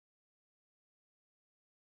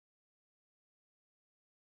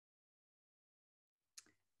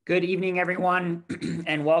Good evening, everyone,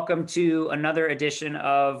 and welcome to another edition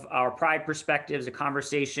of our Pride Perspectives, a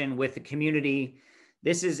conversation with the community.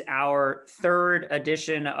 This is our third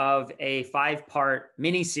edition of a five-part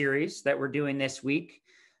mini-series that we're doing this week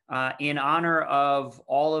in honor of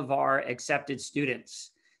all of our accepted students.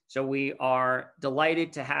 So we are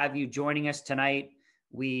delighted to have you joining us tonight.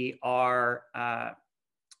 We are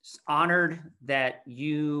honored that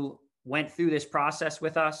you went through this process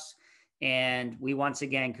with us. And we once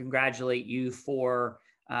again congratulate you for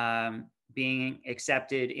being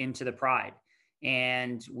accepted into the Pride.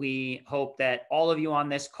 And we hope that all of you on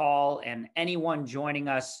this call and anyone joining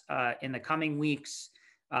us in the coming weeks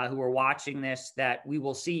who are watching this, that we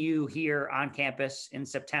will see you here on campus in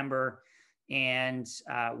September and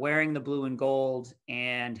wearing the blue and gold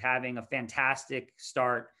and having a fantastic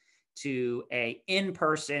start to a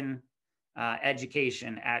in-person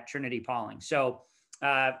education at Trinity-Pawling. So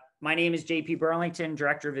my name is JP Burlington,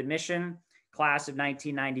 Director of Admission, class of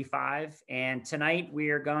 1995. And tonight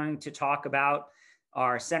we are going to talk about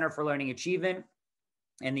our Center for Learning Achievement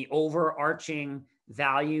and the overarching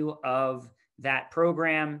value of that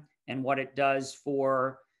program and what it does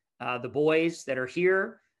for the boys that are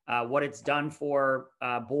here, what it's done for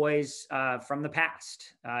boys from the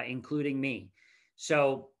past, including me.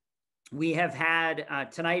 So we have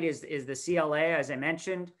had, tonight is the CLA, as I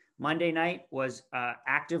mentioned. Monday night was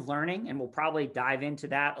active learning, and we'll probably dive into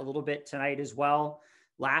that a little bit tonight as well.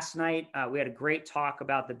 Last night, we had a great talk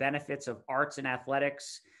about the benefits of arts and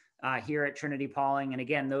athletics here at Trinity-Pawling. And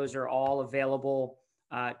again, those are all available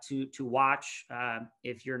to watch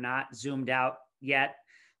if you're not zoomed out yet,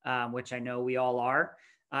 which I know we all are.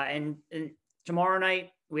 And tomorrow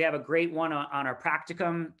night, we have a great one on our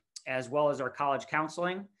practicum, as well as our college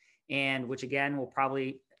counseling, and which again, we'll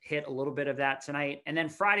probably hit a little bit of that tonight. And then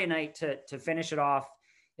Friday night to finish it off,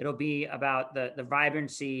 it'll be about the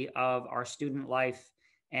vibrancy of our student life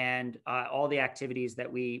and all the activities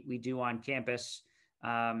that we do on campus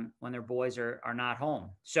when their boys are not home.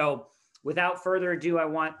 So without further ado, I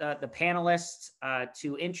want the panelists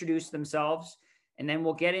to introduce themselves, and then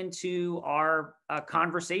we'll get into our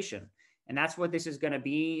conversation. And that's what this is going to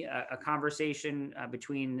be, a conversation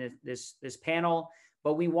between this panel.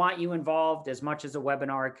 But we want you involved as much as a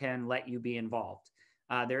webinar can let you be involved.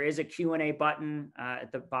 There is a Q&A button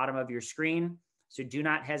at the bottom of your screen, so do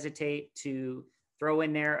not hesitate to throw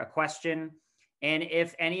in there a question. And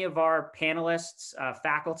if any of our panelists,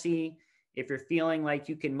 faculty, if you're feeling like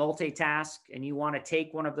you can multitask and you want to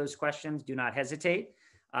take one of those questions, do not hesitate.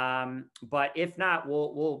 But if not,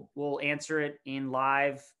 we'll answer it in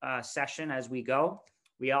live session as we go.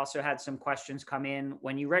 We also had some questions come in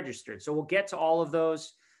when you registered. So we'll get to all of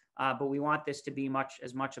those, but we want this to be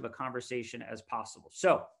as much of a conversation as possible.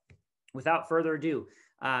 So without further ado,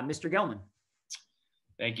 Mr. Gilman.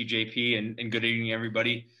 Thank you, JP, and good evening,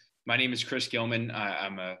 everybody. My name is Chris Gilman.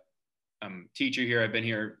 I'm a teacher here. I've been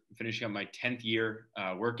here finishing up my 10th year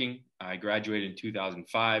working. I graduated in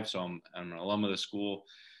 2005, so I'm an alum of the school.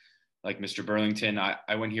 Like Mr. Burlington,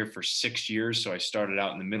 I went here for 6 years. So I started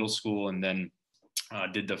out in the middle school and then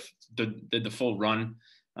did the full run,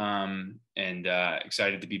 and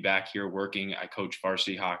excited to be back here working. I coach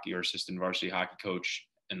varsity hockey, or assistant varsity hockey coach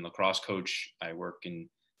and lacrosse coach. I work in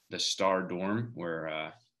the Star dorm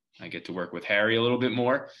where I get to work with Harry a little bit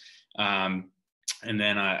more. And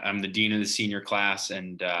then I'm the dean of the senior class,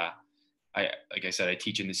 and like I said, I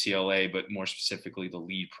teach in the CLA, but more specifically the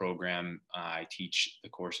lead program. I teach the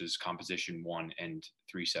courses Composition 1 and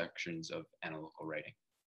 3 sections of analytical writing.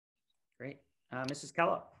 Great. Mrs.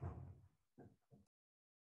 Kellogg.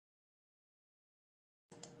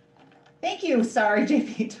 Thank you. Sorry,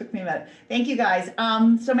 JP, it took me a minute. Thank you, guys.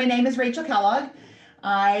 So my name is Rachel Kellogg.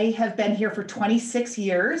 I have been here for 26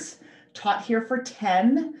 years, taught here for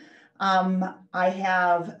 10. I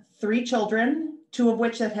have 3 children, 2 of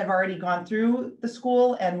which that have already gone through the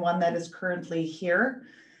school and 1 that is currently here.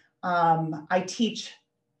 I teach,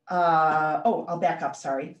 I'll back up,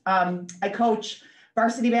 sorry. I coach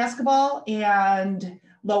varsity basketball and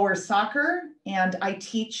lower soccer, and I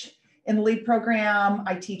teach in the lead program.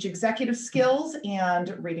 I teach executive skills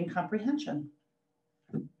and reading comprehension.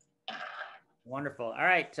 Wonderful. All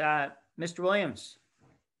right, Mr. Williams.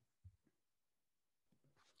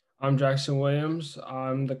 I'm Jackson Williams.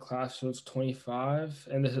 I'm the class of 25,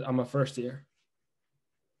 and I'm a first year.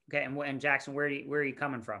 Okay, and Jackson, where are you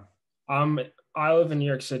coming from? I live in New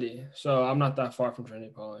York City, so I'm not that far from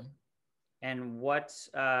Trinity-Pawling. And what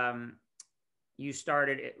you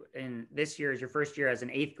started in this year is your first year as an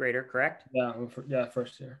 8th grader, correct? Yeah,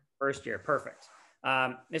 first year. First year, perfect.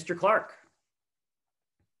 Mr. Clark.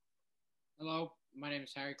 Hello, my name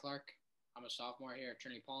is Harry Clark. I'm a sophomore here at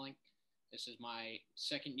Trinity-Pawling. This is my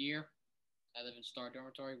second year. I live in Star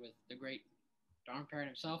Dormitory with the great dorm parent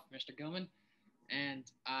himself, Mr. Gilman. And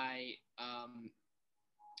I am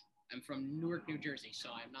from Newark, New Jersey, so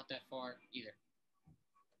I'm not that far either.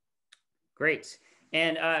 Great.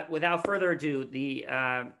 And without further ado,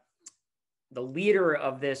 the leader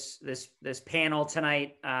of this panel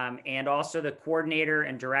tonight, and also the coordinator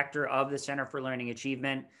and director of the Center for Learning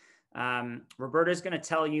Achievement, Roberta is going to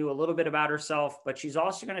tell you a little bit about herself, but she's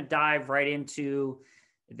also going to dive right into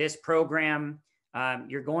this program.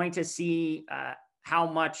 You're going to see how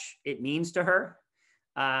much it means to her.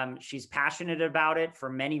 She's passionate about it for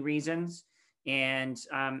many reasons. And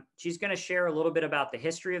she's going to share a little bit about the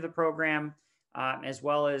history of the program, as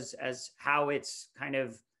well as how it's kind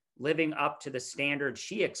of living up to the standard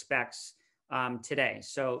she expects today.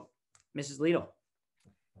 So, Mrs. Liedl.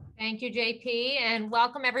 Thank you, JP, and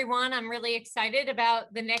welcome everyone. I'm really excited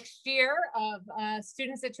about the next year of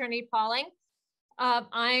students at Trinity-Pawling.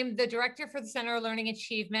 I'm the director for the Center for Learning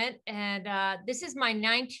Achievement, and this is my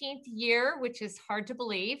 19th year, which is hard to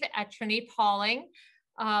believe, at Trinity-Pawling.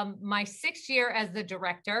 My 6th year as the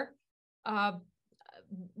director.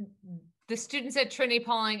 The students at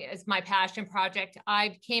Trinity-Pawling is my passion project.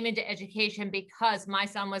 I came into education because my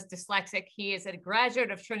son was dyslexic. He is a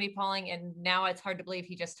graduate of Trinity-Pawling, and now it's hard to believe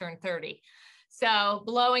he just turned 30. So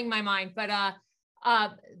blowing my mind. But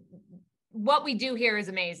what we do here is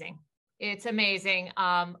amazing. It's amazing.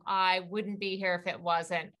 I wouldn't be here if it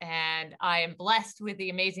wasn't. And I am blessed with the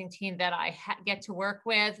amazing team that I get to work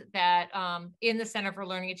with that in the Center for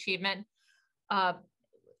Learning Achievement.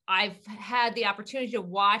 I've had the opportunity to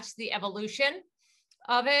watch the evolution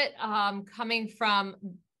of it, coming from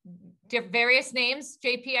various names.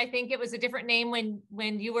 JP, I think it was a different name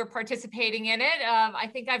when you were participating in it. I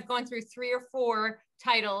think I've gone through 3 or 4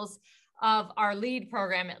 titles of our lead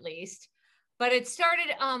program at least. But it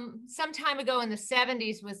started some time ago in the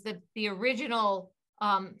 70s was the original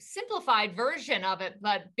simplified version of it,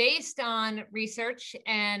 but based on research,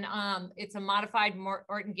 and it's a modified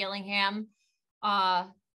Orton-Gillingham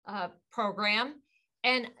program.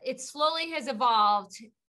 And it slowly has evolved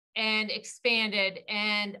and expanded.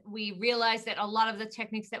 And we realized that a lot of the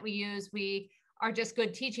techniques that we use, are just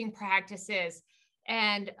good teaching practices.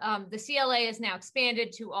 And the CLA is now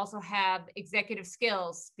expanded to also have executive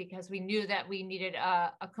skills, because we knew that we needed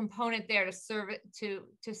a component there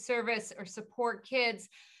to service or support kids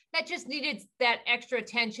that just needed that extra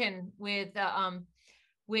attention with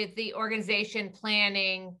the organization,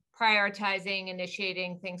 planning, prioritizing,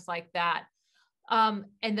 initiating, things like that.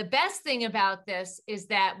 And the best thing about this is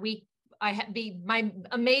that my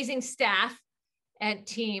amazing staff and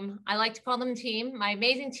team, I like to call them team, my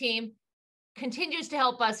amazing team continues to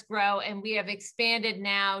help us grow. And we have expanded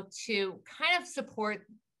now to kind of support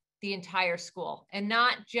the entire school, and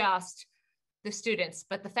not just the students,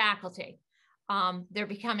 but the faculty. They're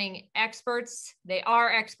becoming experts. They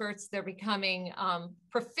are experts. They're becoming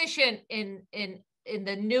proficient in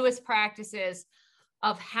the newest practices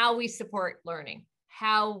of how we support learning,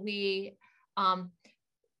 how we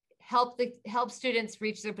help students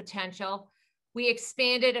reach their potential. We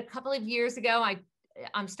expanded a couple of years ago.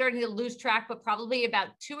 I'm starting to lose track, but probably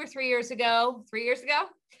about 2 or 3 years ago,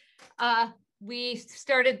 we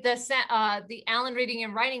started the Allen Reading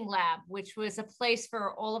and Writing Lab, which was a place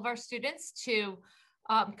for all of our students to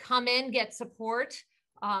come in, get support,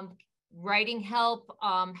 writing help,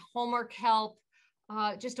 homework help,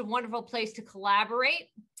 just a wonderful place to collaborate.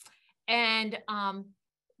 And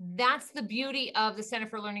that's the beauty of the Center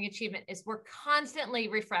for Learning Achievement, is we're constantly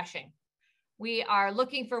refreshing. We are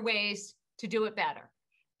looking for ways to do it better.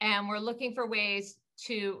 And we're looking for ways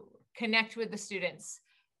to connect with the students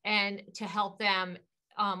and to help them,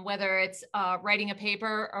 whether it's writing a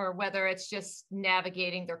paper or whether it's just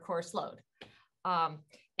navigating their course load.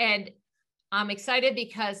 And I'm excited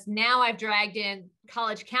because now I've dragged in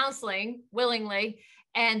college counseling willingly,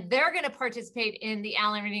 and they're going to participate in the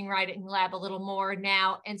Allen Reading Writing Lab a little more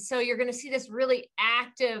now. And so you're going to see this really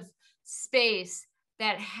active space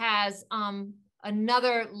that has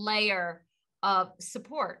another layer of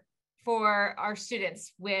support for our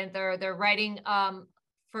students when they're writing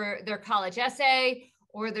for their college essay,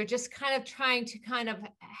 or they're just kind of trying to kind of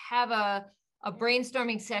have a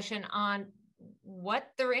brainstorming session on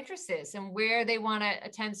what their interest is and where they want to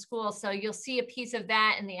attend school. So you'll see a piece of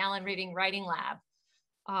that in the Allen Reading Writing Lab.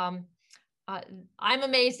 I'm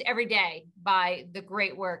amazed every day by the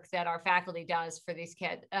great work that our faculty does for these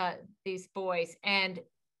kids, these boys, and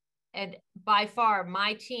by far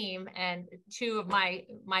my team and 2 of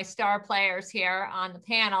my star players here on the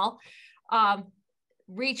panel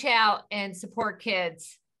reach out and support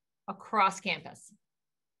kids across campus.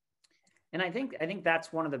 And I think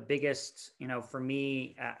that's one of the biggest, for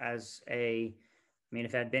me as if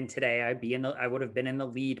it had been today, I would have been in the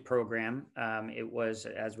lead program. It was,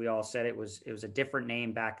 as we all said, it was a different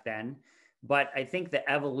name back then. But I think the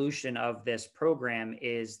evolution of this program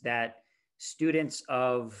is that students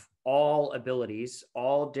of all abilities,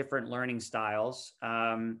 all different learning styles,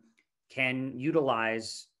 can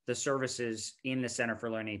utilize the services in the Center for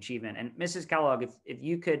Learning Achievement. And Mrs. Kellogg, if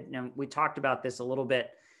you could, we talked about this a little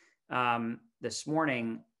bit this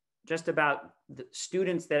morning, just about the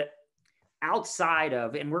students that outside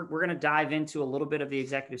of, and we're going to dive into a little bit of the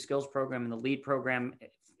executive skills program and the lead program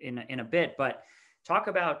in a bit, but talk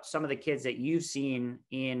about some of the kids that you've seen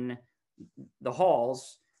in the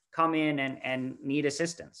halls come in and need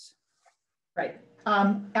assistance. Right.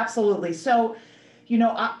 Absolutely. So,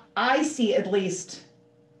 I see, at least,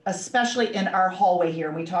 especially in our hallway here,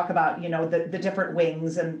 and we talk about, the different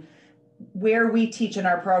wings and where we teach in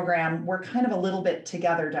our program, we're kind of a little bit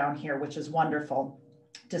together down here, which is wonderful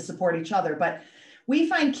to support each other. But we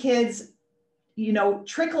find kids,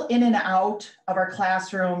 trickle in and out of our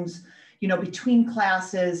classrooms, between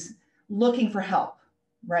classes, looking for help,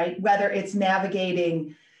 right? Whether it's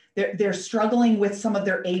navigating, they're struggling with some of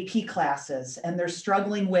their AP classes, and they're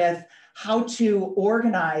struggling with how to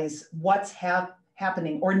organize what's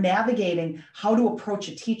happening, or navigating how to approach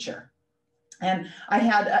a teacher. And I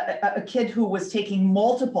had a kid who was taking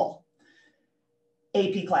multiple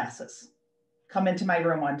AP classes come into my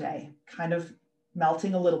room one day, kind of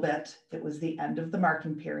melting a little bit. It was the end of the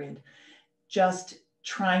marking period, just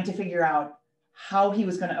trying to figure out how he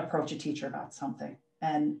was going to approach a teacher about something.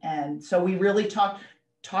 And so we really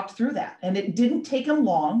talked through that, and it didn't take him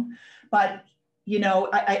long, but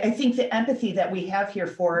I think the empathy that we have here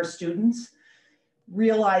for our students,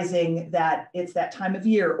 realizing that it's that time of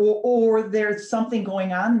year, or there's something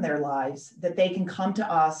going on in their lives, that they can come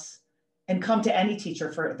to us and come to any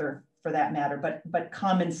teacher for that matter, but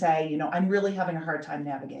come and say, I'm really having a hard time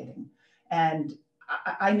navigating. And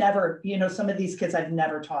I never, some of these kids I've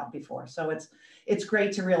never taught before. So it's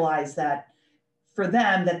great to realize that for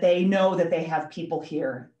them, that they know that they have people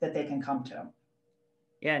here that they can come to.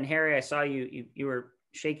 Yeah. And Harry, I saw you were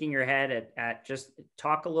shaking your head at just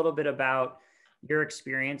talk a little bit about your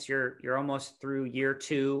experience. You're almost through year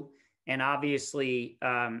 2. And obviously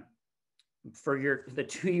for the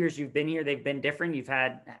 2 years you've been here, they've been different. You've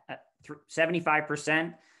had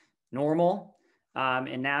 75% normal.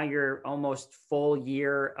 And now you're almost full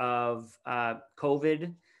year of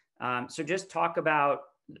COVID. So just talk about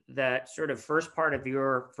the sort of first part of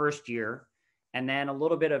your first year, and then a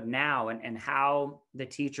little bit of now, and how the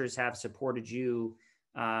teachers have supported you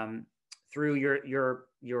through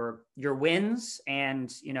your wins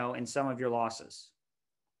and, and some of your losses.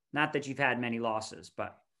 Not that you've had many losses,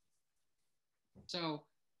 but. So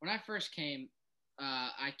when I first came,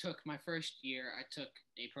 I took my first year, I took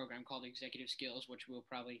a program called Executive Skills, which we'll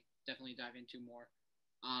probably definitely dive into more.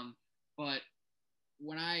 But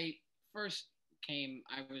when I first came,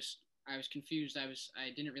 I was confused. I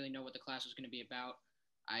didn't really know what the class was going to be about.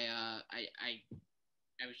 I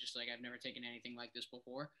was just like, I've never taken anything like this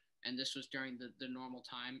before, and this was during the normal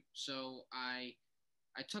time. So I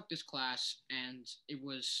took this class, and it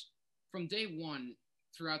was from day one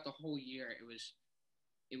throughout the whole year.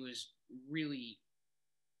 It was really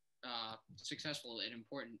successful and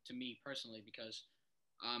important to me personally, because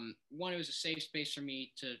one, it was a safe space for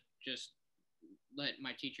me to just let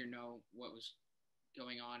my teacher know what was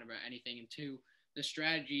going on about anything, and two, the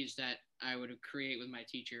strategies that I would create with my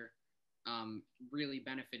teacher really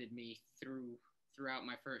benefited me throughout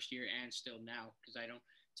my first year, and still now, because I don't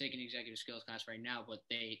take an executive skills class right now, but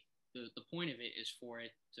the point of it is for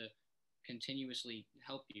it to continuously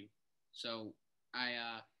help you. So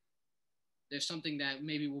there's something that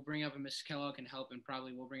maybe we'll bring up, and Mrs. Kellogg can help, and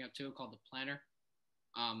probably we'll bring up too, called the planner.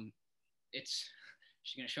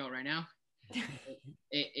 She's going to show it right now.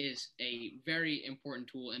 It is a very important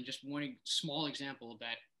tool, and just one small example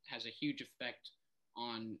that has a huge effect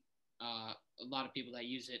on a lot of people that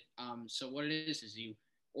use it. So what it is you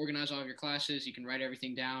organize all of your classes, you can write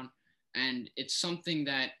everything down, and it's something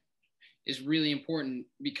that is really important,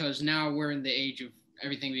 because now we're in the age of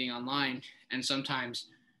everything being online, and sometimes,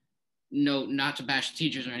 no, not to bash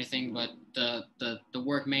teachers or anything, but the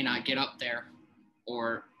work may not get up there,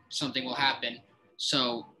 or something will happen.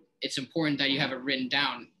 So it's important that you have it written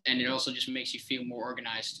down, and it also just makes you feel more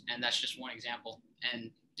organized. And that's just one example.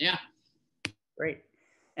 And yeah. Great.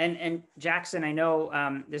 And Jackson, I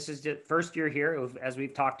know this is the first year here, as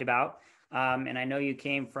we've talked about. And I know you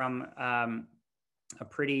came from a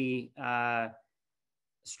pretty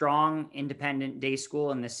strong independent day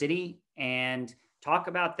school in the city, and talk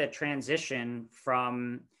about the transition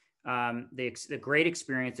from the great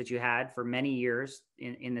experience that you had for many years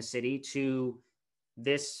in the city to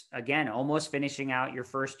this, again, almost finishing out your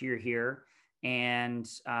first year here. And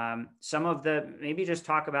some of the, maybe just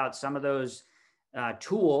talk about some of those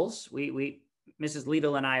tools. Mrs.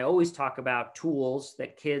 Liedel and I always talk about tools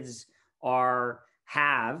that kids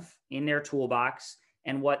have in their toolbox,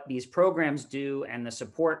 and what these programs do and the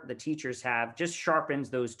support the teachers have just sharpens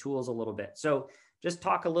those tools a little bit. So just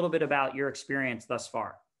talk a little bit about your experience thus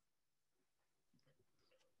far.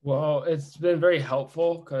 Well, it's been very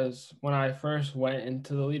helpful because when I first went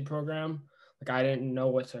into the lead program, like I didn't know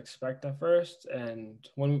what to expect at first. And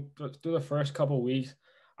through the first couple of weeks,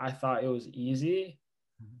 I thought it was easy.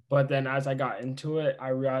 But then as I got into it, I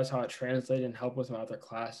realized how it translated and helped with my other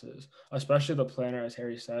classes, especially the planner, as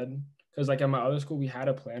Harry said. Because like in my other school, we had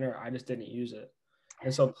a planner, I just didn't use it.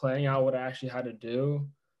 And so planning out what I actually had to do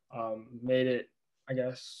made it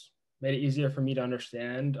easier for me to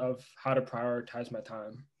understand of how to prioritize my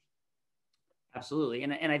time. Absolutely.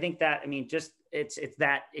 And I think that, I mean, just it's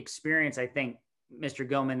that experience, I think, Mr.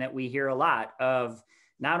 Gilman, that we hear a lot of,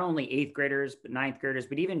 not only 8th graders, but 9th graders,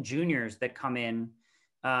 but even juniors that come in.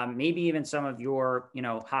 Maybe even some of your,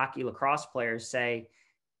 hockey, lacrosse players say,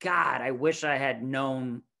 God, I wish I had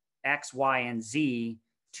known X, Y, and Z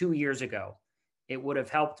 2 years ago. It would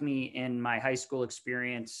have helped me in my high school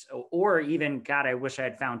experience, or even, God, I wish I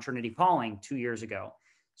had found Trinity-Pawling 2 years ago.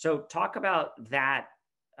 So talk about that,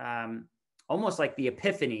 almost like the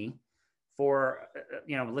epiphany for,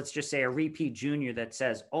 let's just say a repeat junior that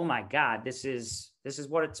says, oh my God, this is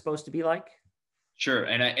what it's supposed to be like. Sure.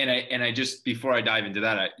 And I just, before I dive into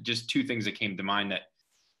that, just two things that came to mind that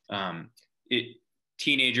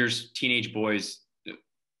teenage boys,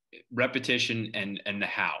 repetition and the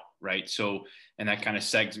how, right? So, and that kind of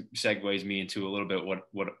segues me into a little bit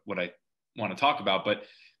what I want to talk about, but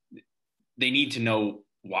they need to know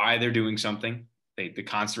why they're doing something, the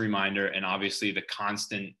constant reminder, and obviously the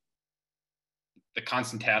constant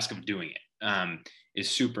task of doing it is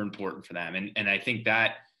super important for them. And I think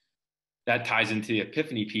that ties into the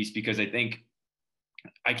epiphany piece, because I think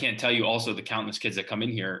I can't tell you also the countless kids that come in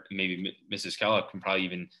here, maybe Mrs. Kellogg can probably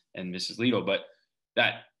even, and Mrs. Liedel, but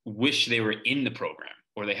that wish they were in the program,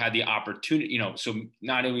 or they had the opportunity, so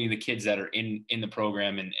not only the kids that are in the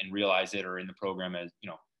program and realize it, or in the program as,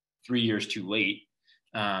 3 years too late,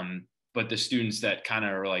 but the students that kind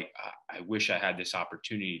of are like, I wish I had this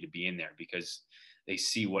opportunity to be in there, because they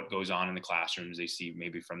see what goes on in the classrooms. They see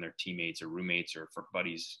maybe from their teammates or roommates or for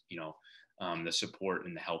buddies, the support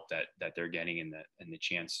and the help that they're getting, and the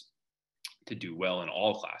chance to do well in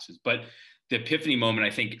all classes. But the epiphany moment,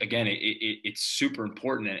 I think, again, it's super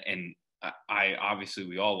important. And I obviously,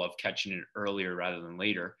 we all love catching it earlier rather than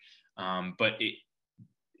later. But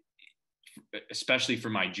especially for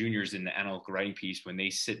my juniors in the analytical writing piece, when they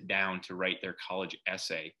sit down to write their college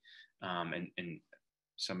essay, and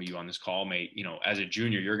some of you on this call may, as a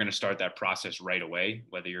junior, you're going to start that process right away,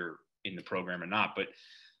 whether you're in the program or not. But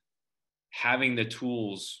having the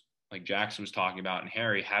tools, like Jackson was talking about, and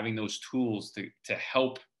Harry, having those tools to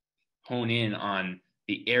help hone in on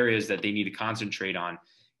the areas that they need to concentrate on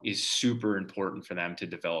is super important for them to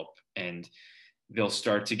develop. And they'll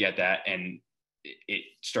start to get that, and it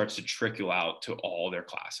starts to trickle out to all their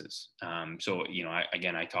classes. So,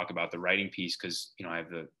 I talk about the writing piece because, I have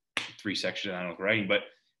the 3 sections on writing, but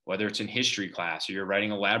whether it's in history class, or you're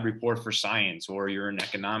writing a lab report for science, or you're in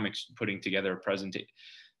economics putting together a presentation,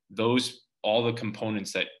 all the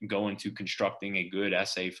components that go into constructing a good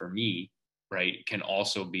essay for me, right, can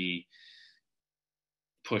also be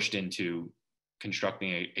pushed into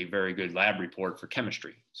constructing a very good lab report for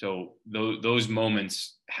chemistry. So those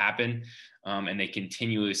moments happen, and they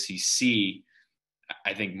continuously see,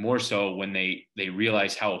 I think more so when they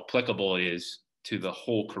realize how applicable it is to the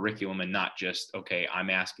whole curriculum, and not just, okay, I'm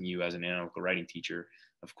asking you as an analytical writing teacher,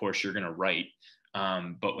 of course you're going to write.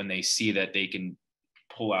 But when they see that they can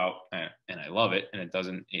pull out, and I love it, and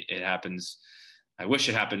it happens, I wish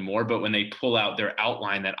it happened more, but when they pull out their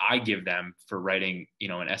outline that I give them for writing,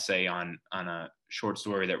 an essay on a short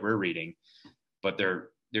story that we're reading, but they're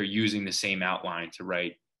using the same outline to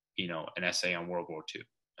write, an essay on World War II,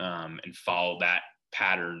 and follow that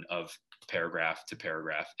pattern of paragraph to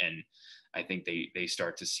paragraph. And I think they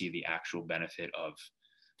start to see the actual benefit of,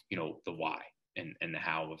 the why and the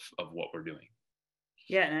how of what we're doing.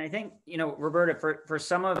 Yeah. And I think, Roberta, for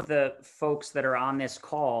some of the folks that are on this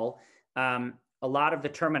call, a lot of the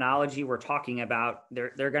terminology we're talking about,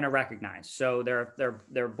 they're going to recognize. So there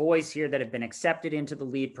are boys here that have been accepted into the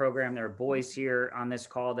LEAD program. There are boys here on this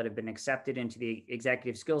call that have been accepted into the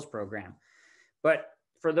executive skills program. But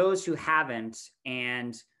for those who haven't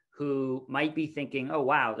and who might be thinking, oh,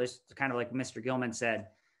 wow, this kind of like Mr. Gilman said,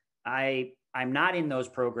 I'm not in those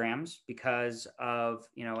programs because of,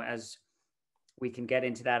 as we can get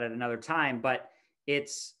into that at another time, but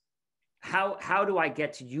it's how do I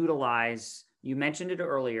get to utilize, you mentioned it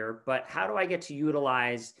earlier, but how do I get to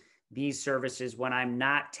utilize these services when I'm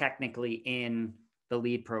not technically in the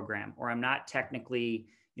LEAD program, or I'm not technically,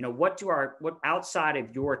 what outside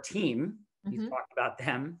of your team, you've talked about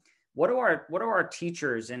them, what do our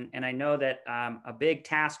teachers, and I know that a big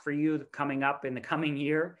task for you coming up in the coming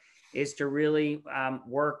year is to really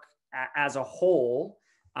work as a whole.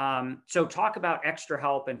 So talk about extra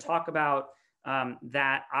help and talk about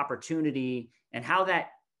that opportunity and how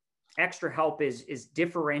that extra help is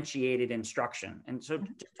differentiated instruction. And so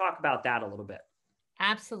just talk about that a little bit.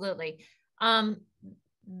 Absolutely.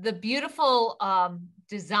 The beautiful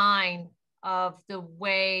design of the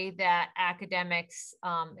way that academics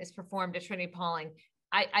is performed at Trinity-Pawling,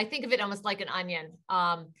 I think of it almost like an onion.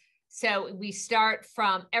 So we start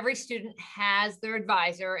from every student has their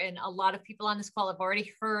advisor, and a lot of people on this call have already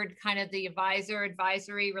heard kind of the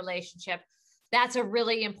advisor-advisory relationship. That's a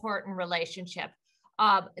really important relationship.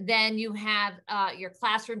 Then you have your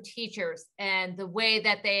classroom teachers and the way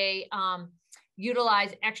that they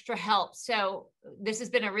utilize extra help. So this has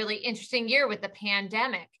been a really interesting year with the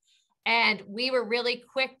pandemic. And we were really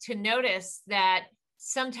quick to notice that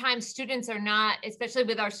sometimes students are not, especially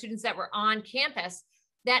with our students that were on campus,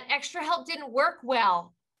 that extra help didn't work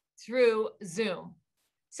well through Zoom.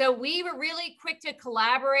 So we were really quick to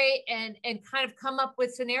collaborate and kind of come up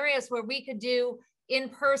with scenarios where we could do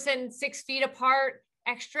in-person, 6 feet apart,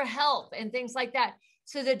 extra help and things like that.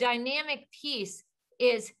 So the dynamic piece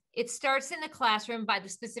is it starts in the classroom by the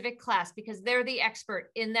specific class because they're the expert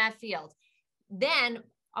in that field. Then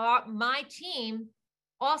my team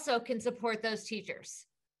also can support those teachers,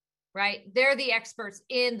 right? They're the experts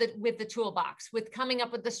with the toolbox, with coming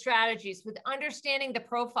up with the strategies, with understanding the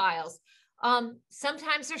profiles.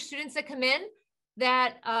 Sometimes there's students that come in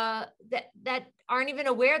that aren't even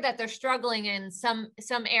aware that they're struggling in some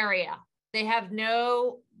area. They have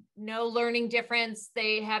no learning difference.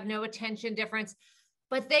 They have no attention difference,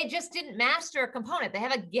 but they just didn't master a component. They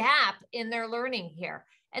have a gap in their learning here.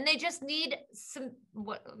 And they just need some,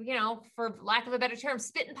 for lack of a better term,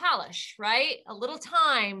 spit and polish, right? A little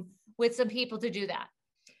time with some people to do that.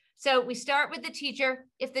 So we start with the teacher.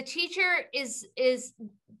 If the teacher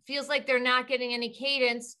feels like they're not getting any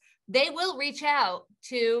cadence, they will reach out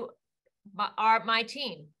to my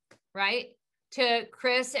team, right? To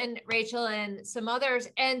Chris and Rachel and some others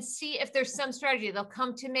and see if there's some strategy. They'll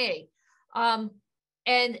come to me.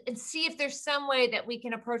 And see if there's some way that we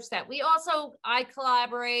can approach that. I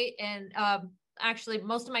collaborate, and actually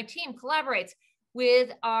most of my team collaborates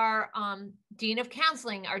with our Dean of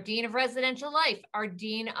Counseling, our Dean of Residential Life, our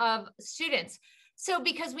Dean of Students. So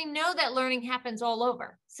because we know that learning happens all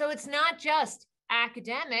over. So it's not just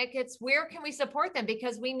academic, it's where can we support them?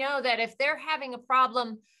 Because we know that if they're having a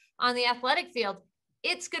problem on the athletic field,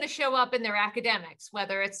 it's going to show up in their academics,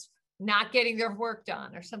 whether it's not getting their work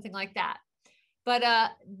done or something like that. But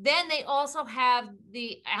then they also have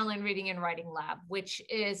the Allen Reading and Writing Lab, which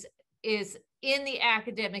is in the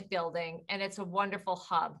academic building, and it's a wonderful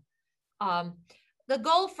hub. The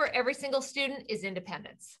goal for every single student is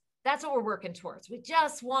independence. That's what we're working towards. We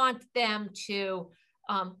just want them to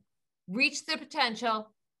reach their potential,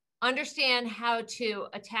 understand how to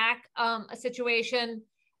attack a situation,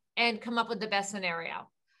 and come up with the best scenario.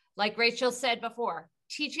 Like Rachel said before,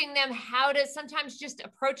 teaching them how to sometimes just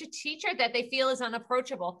approach a teacher that they feel is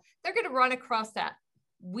unapproachable. They're going to run across that.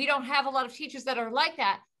 We don't have a lot of teachers that are like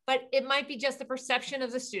that, but it might be just the perception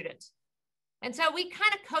of the student. And so we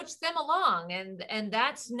kind of coach them along, and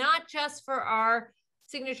that's not just for our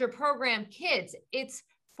signature program kids, it's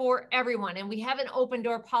for everyone. And we have an open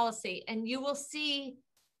door policy, and you will see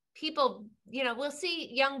people, we'll see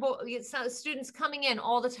young students coming in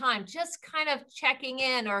all the time, just kind of checking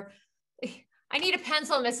in, or I need a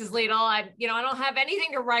pencil, Mrs. Liedel. I don't have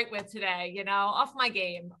anything to write with today, off my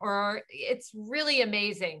game, or it's really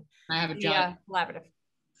amazing. I have a jolly collaborative.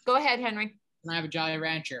 Go ahead, Henry. Can I have a Jolly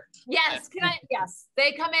Rancher? Yes. Yes.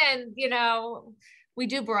 They come in, we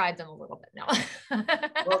do bribe them a little bit. No,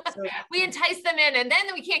 well, we entice them in, and then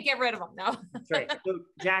we can't get rid of them. No. That's right. So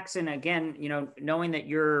Jackson, again, knowing that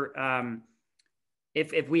you're,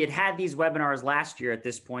 if we had these webinars last year at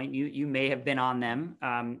this point, you may have been on them.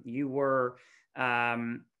 You were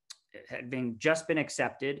had just been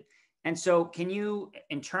accepted. And so can you,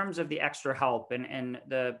 in terms of the extra help and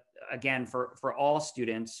the, again, for all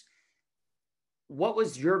students, what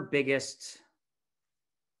was your biggest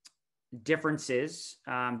differences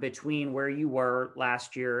between where you were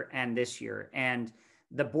last year and this year? And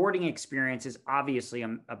the boarding experience is obviously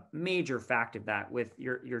a major fact of that, with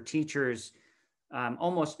your teachers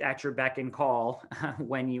almost at your beck and call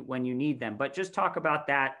when you need them. But just talk about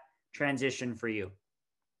that transition for you.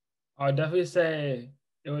 I would definitely say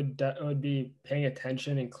it would be paying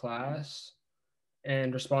attention in class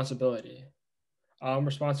and responsibility.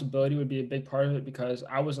 Responsibility would be a big part of it because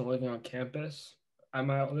I wasn't living on campus at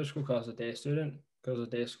my other school because I was a day student, because it was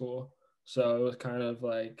a day school. So it was kind of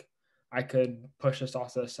like I could push this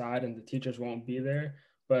off to the side and the teachers won't be there.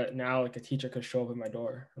 But now like a teacher could show up at my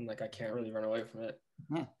door and like I can't really run away from it.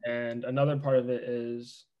 Yeah. And another part of it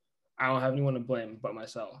is I don't have anyone to blame but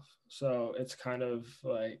myself. So it's kind of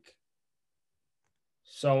like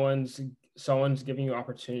someone's giving you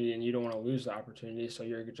opportunity and you don't want to lose the opportunity, so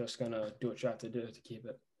you're just gonna do what you have to do to keep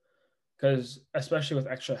it. Because especially with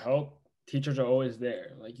extra help, teachers are always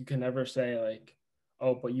there. Like you can never say like,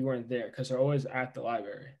 oh, but you weren't there, because they're always at the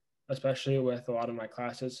library, especially with a lot of my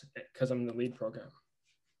classes because I'm in the lead program.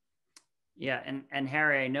 Yeah, and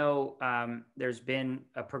Harry, I know there's been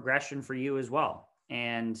a progression for you as well.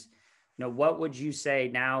 And what would you say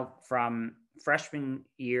now from freshman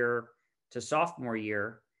year to sophomore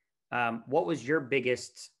year? What was your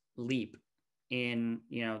biggest leap in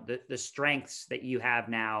the strengths that you have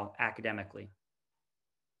now academically?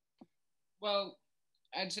 Well,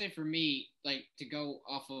 I'd say for me, like to go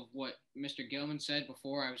off of what Mr. Gilman said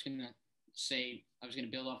before, I was going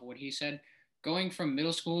to build off of what he said. Going from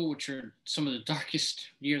middle school, which are some of the darkest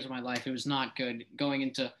years of my life, it was not good. Going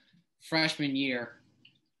into freshman year,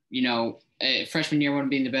 freshman year would have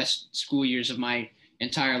been the best school years of my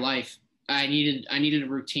entire life. I needed a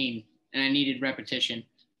routine and I needed repetition.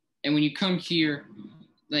 And when you come here,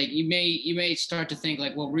 like you may start to think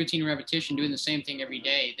like, well, routine and repetition, doing the same thing every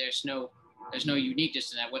day, there's no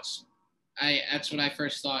uniqueness to that. That's what I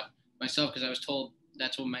first thought myself, because I was told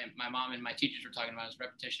that's what my mom and my teachers were talking about, is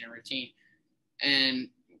repetition and routine. And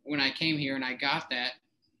when I came here and I got that,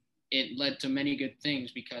 it led to many good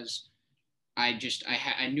things, because I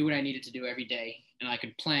knew what I needed to do every day, and I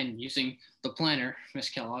could plan using the planner, Miss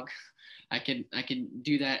Kellogg. I could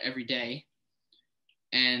do that every day,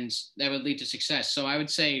 and that would lead to success. So I would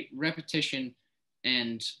say repetition,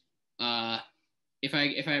 and if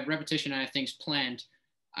I have repetition and I have things planned,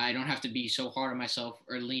 I don't have to be so hard on myself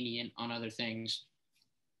or lenient on other things.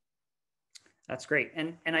 That's great.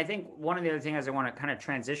 And I think one of the other things I want to kind of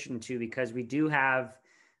transition to, because we do have,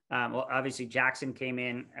 well, obviously Jackson came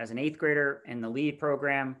in as an 8th grader in the lead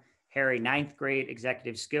program, Harry 9th grade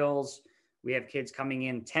executive skills. We have kids coming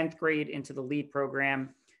in 10th grade into the lead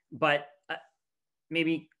program. But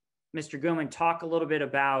maybe Mr. Gilman, talk a little bit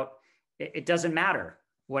about, it doesn't matter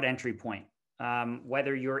what entry point,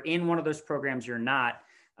 whether you're in one of those programs or not.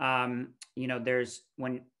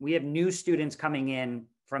 When we have new students coming in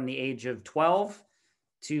from the age of 12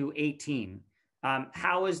 to 18,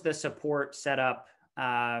 how is the support set up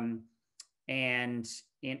and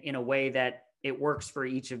in a way that it works for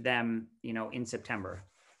each of them, in September?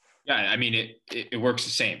 Yeah, I mean, it works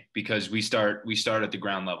the same, because we start at the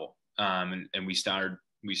ground level, and we start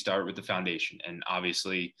with the foundation. And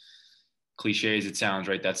obviously, cliche as it sounds,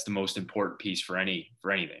 right, that's the most important piece for anything,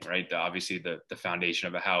 right? Obviously the foundation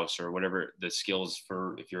of a house, or whatever the skills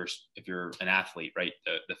for, if you're an athlete, right,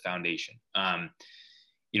 the foundation. And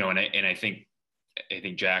I think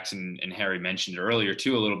Jackson and Harry mentioned earlier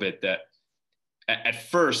too a little bit, that at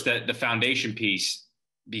first that the foundation piece,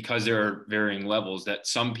 because there are varying levels, that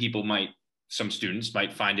some students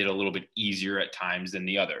might find it a little bit easier at times than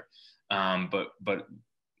the other. But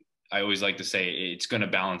I always like to say it's going to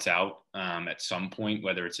balance out at some point,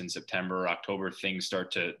 whether it's in September or October, things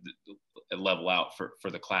start to level out for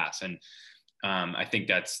the class. And I think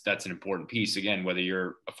that's an important piece. Again, whether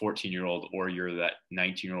you're a 14-year-old or you're that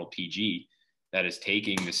 19-year-old PG that is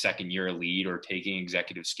taking the second year lead or taking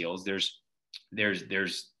executive skills, there's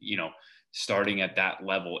starting at that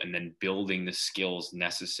level and then building the skills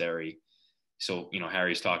necessary. So,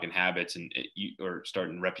 Harry's talking habits or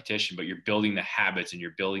starting repetition, but you're building the habits and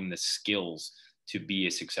you're building the skills to be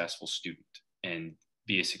a successful student and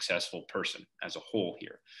be a successful person as a whole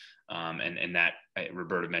here. And that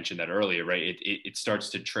Roberta mentioned that earlier, right? It starts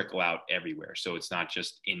to trickle out everywhere. So it's not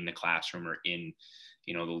just in the classroom or in,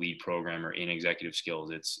 the lead program or in executive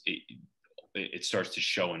skills. It starts to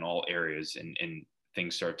show in all areas, and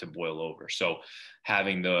things start to boil over. So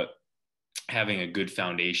having the having a good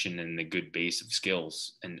foundation and a good base of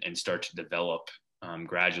skills and start to develop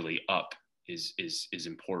gradually up is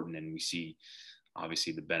important. And we see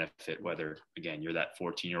obviously the benefit, whether again you're that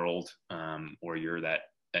 14-year-old or you're that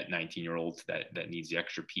 19-year-old that needs the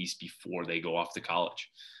extra piece before they go off to college.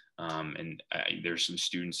 There's some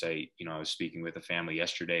students I was speaking with a family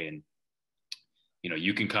yesterday, and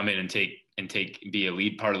you can come in and be a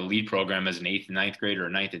lead part of the lead program as an 8th and 9th grader or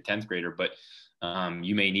 9th and 10th grader, but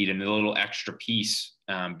you may need a little extra piece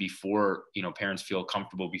before parents feel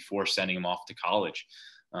comfortable before sending them off to college,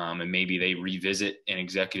 and maybe they revisit an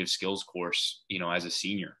executive skills course as a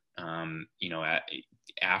senior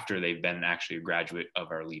after they've been actually a graduate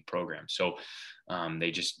of our lead program. So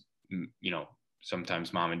they just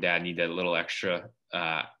sometimes mom and dad need that little extra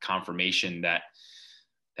confirmation that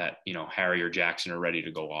Harry or Jackson are ready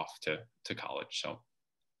to go off to college. So,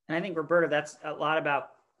 and I think, Roberta, that's a lot about,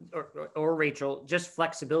 or Rachel, just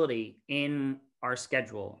flexibility in our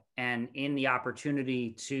schedule and in the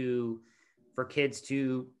opportunity for kids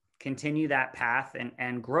to continue that path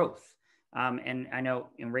and growth. And I know,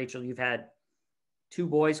 Rachel, you've had 2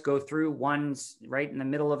 boys go through, one's right in the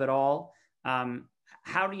middle of it all.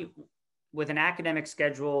 How do you, with an academic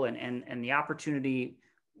schedule and the opportunity,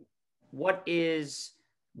 what do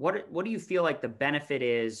you feel like the benefit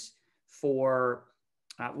is for,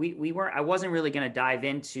 I wasn't really going to dive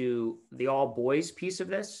into the all boys piece of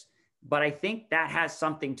this, but I think that has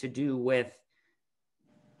something to do with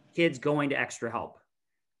kids going to extra help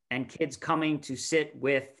and kids coming to sit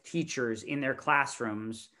with teachers in their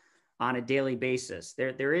classrooms on a daily basis.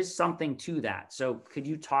 There is something to that. So could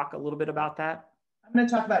you talk a little bit about that? I'm going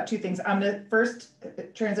to talk about 2 things. I'm going to first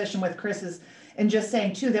transition with Chris's and just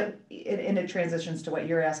saying too that it transitions to what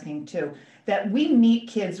you're asking too, that we meet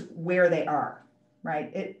kids where they are, right?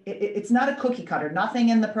 It's not a cookie cutter. Nothing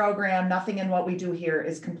in the program, nothing in what we do here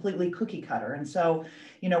is completely cookie cutter. And so,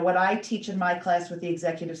 what I teach in my class with the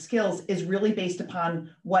executive skills is really based upon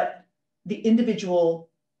what the individual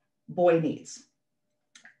boy needs.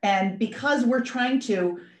 And because we're trying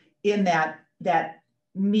to, in that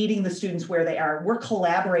meeting the students where they are, we're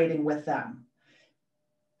collaborating with them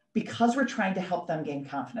because we're trying to help them gain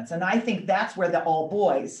confidence. And I think that's where the all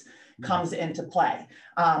boys comes into play.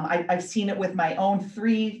 I've seen it with my own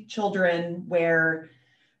 3 children where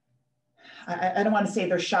I don't want to say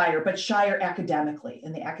they're shyer, but shyer academically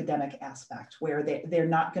in the academic aspect, where they're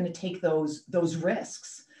not going to take those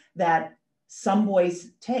risks that some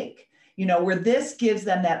boys take, where this gives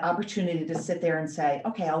them that opportunity to sit there and say,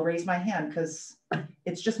 okay, I'll raise my hand because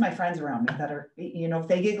it's just my friends around me that are, if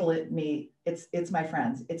they giggle at me, it's my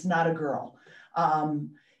friends. It's not a girl. I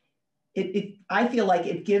feel like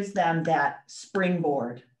it gives them that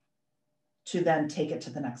springboard to then take it to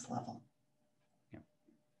the next level. Yeah.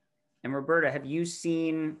 And Roberta, have you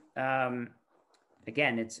seen,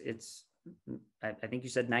 again, it's, I think you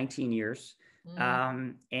said 19 years.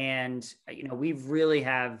 And, we really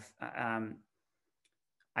have,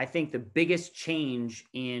 I think the biggest change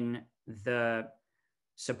in the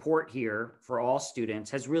support here for all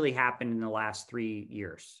students has really happened in the last 3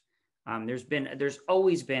 years. There's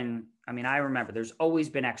always been, I remember there's always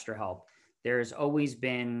been extra help. There's always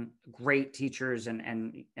been great teachers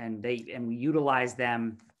and we utilize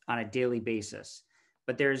them on a daily basis,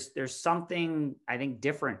 but there's something I think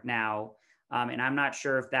different now. And I'm not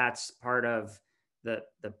sure if that's part of the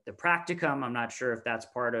practicum. I'm not sure if that's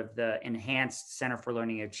part of the enhanced Center for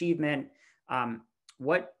Learning and Achievement.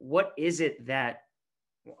 What is it that,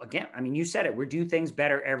 again, you said it, we do things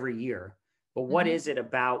better every year, but what is it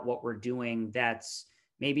about what we're doing that's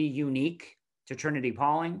maybe unique to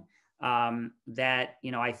Trinity-Pawling that,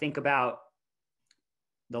 I think about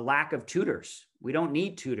the lack of tutors. We don't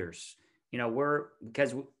need tutors,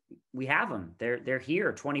 because we have them. They're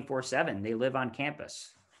here 24/7. They live on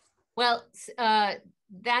campus. Well,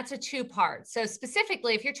 that's a 2-part. So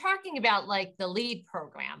specifically, if you're talking about like the LEAD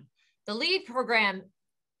program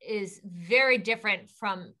is very different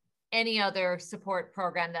from any other support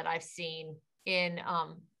program that I've seen in,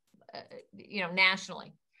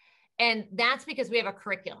 nationally. And that's because we have a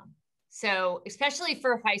curriculum. So especially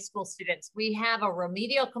for high school students, we have a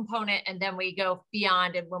remedial component and then we go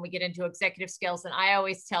beyond. And when we get into executive skills, and I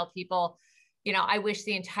always tell people, I wish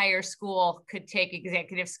the entire school could take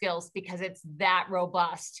executive skills because it's that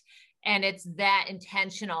robust and it's that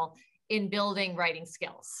intentional in building writing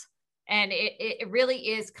skills. And it really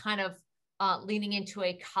is kind of leaning into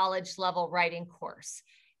a college level writing course.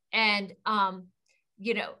 And,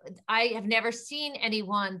 I have never seen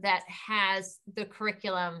anyone that has the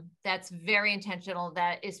curriculum that's very intentional,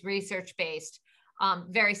 that is research-based,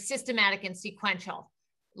 very systematic and sequential,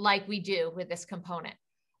 like we do with this component.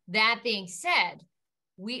 That being said,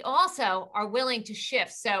 we also are willing to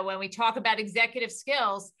shift. So when we talk about executive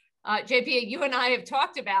skills, JP, you and I have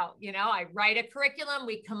talked about, I write a curriculum,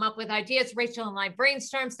 we come up with ideas, Rachel and I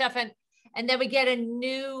brainstorm stuff, and then we get a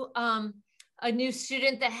new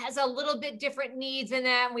student that has a little bit different needs, and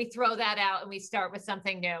then we throw that out and we start with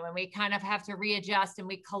something new, and we kind of have to readjust and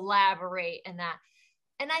we collaborate and that.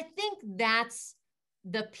 And I think that's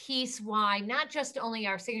the piece why not just only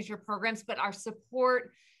our signature programs, but our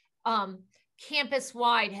support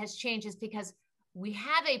campus-wide has changed, is because we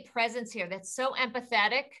have a presence here that's so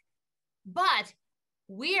empathetic, but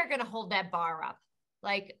we are going to hold that bar up.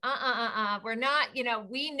 Like, we're not,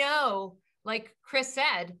 we know, like Chris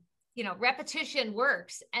said, repetition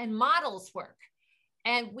works and models work.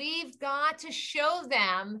 And we've got to show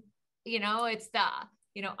them, it's the,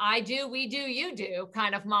 I do, we do, you do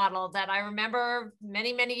kind of model that I remember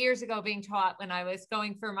many, many years ago being taught when I was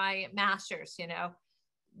going for my master's.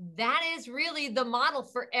 That is really the model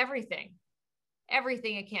for everything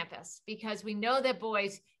at campus, because we know that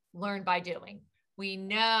boys learn by doing. We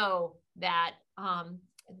know that,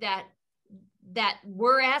 that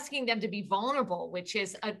we're asking them to be vulnerable, which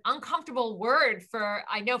is an uncomfortable word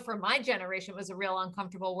I know for my generation was a real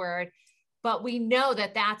uncomfortable word, but we know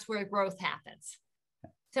that that's where growth happens.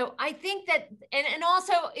 So I think that, and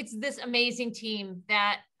also it's this amazing team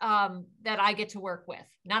that I get to work with,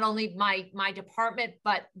 not only my department,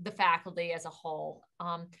 but the faculty as a whole.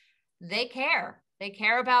 They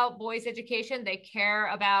care about boys' education. They care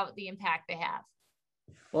about the impact they have.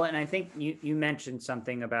 Well, and I think you mentioned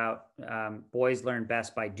something about boys learn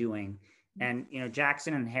best by doing. And,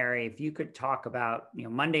 Jackson and Harry, if you could talk about,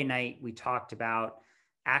 Monday night, we talked about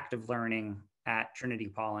active learning at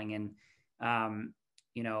Trinity-Pawling, and,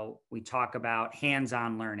 we talk about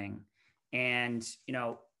hands-on learning, and,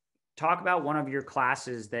 talk about one of your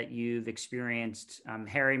classes that you've experienced,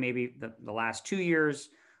 Harry, maybe the last 2 years,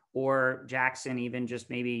 or Jackson, even just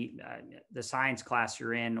maybe the science class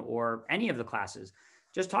you're in, or any of the classes.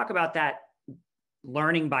 Just talk about that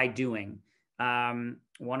learning by doing.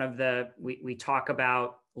 We talk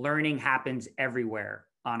about learning happens everywhere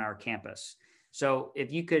on our campus. So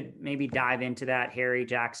if you could maybe dive into that, Harry,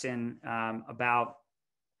 Jackson, about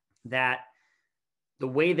that, the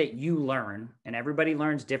way that you learn, and everybody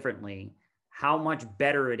learns differently, how much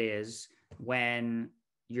better it is when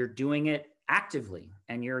you're doing it actively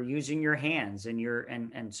and you're using your hands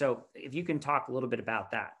and so if you can talk a little bit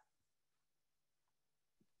about that.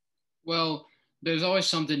 Well, there's always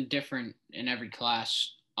something different in every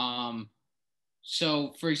class.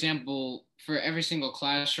 So for example, for every single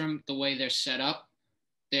classroom, the way they're set up,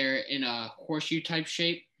 they're in a horseshoe type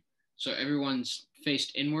shape. So everyone's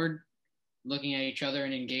faced inward, looking at each other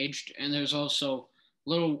and engaged. And there's also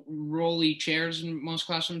little rolly chairs in most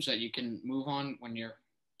classrooms that you can move on when you're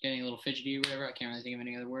getting a little fidgety or whatever. I can't really think of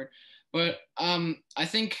any other word. But I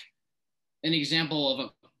think an example of a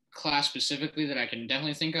class specifically that I can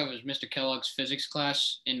definitely think of is Mr. Kellogg's physics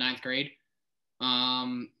class in 9th grade.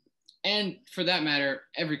 And for that matter,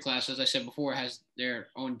 every class, as I said before, has their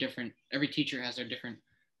own different, every teacher has their different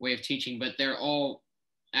way of teaching, but they're all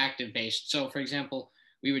active based. So for example,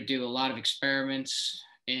 we would do a lot of experiments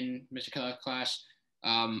in Mr. Kellogg's class.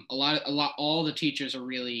 All the teachers are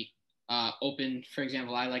really open. For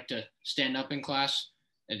example, I like to stand up in class.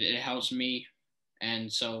 It helps me.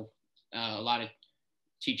 And so a lot of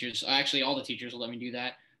teachers, actually all the teachers will let me do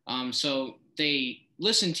that. So they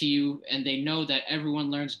listen to you and they know that everyone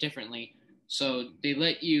learns differently. So they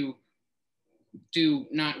let you do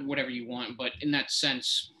not whatever you want, but in that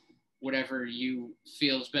sense, whatever you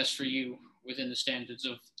feel is best for you within the standards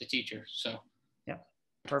of the teacher. So. Yeah,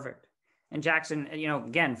 perfect. And Jackson,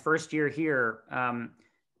 again, first year here,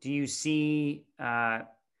 do you see,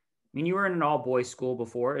 you were in an all boys school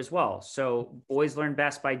before as well. So boys learn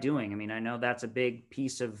best by doing. I know that's a big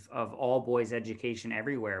piece of all boys education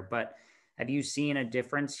everywhere, but have you seen a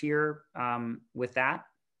difference here with that?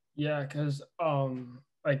 Yeah, because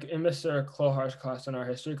like in Mr. Klohar's class, in our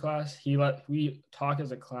history class, we talk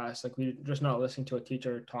as a class, like we just not listening to a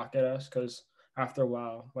teacher talk at us, because after a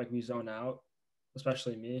while, like we zone out,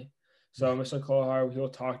 especially me. So Mr. Klohar, he will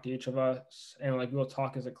talk to each of us, and like we will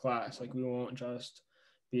talk as a class. Like we won't just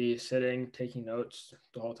be sitting taking notes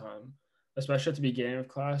the whole time, especially at the beginning of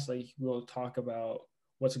class. Like we'll talk about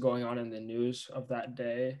what's going on in the news of that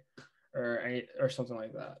day or something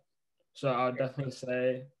like that. So I would definitely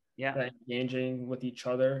say that engaging with each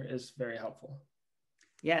other is very helpful.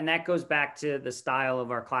 Yeah, and that goes back to the style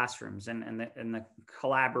of our classrooms and the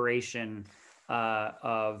collaboration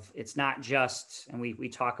of, it's not just, and we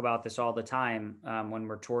talk about this all the time when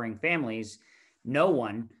we're touring families, no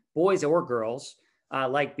one, boys or girls,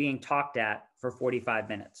 like being talked at for 45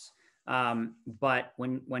 minutes. But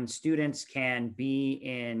when students can be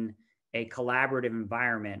in a collaborative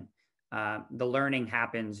environment, the learning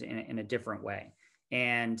happens in a different way.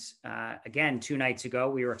 And again, 2 nights ago,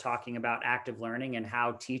 we were talking about active learning and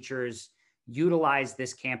how teachers utilize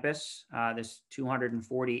this campus, this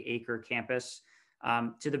 240-acre campus,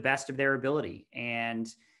 to the best of their ability. And,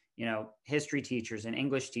 you know, history teachers and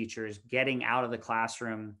English teachers getting out of the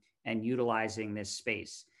classroom and utilizing this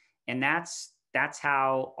space. And that's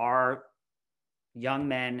how our young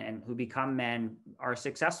men and who become men are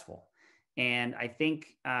successful. And I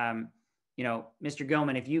think, you know, Mr.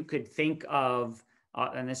 Gilman, if you could think of,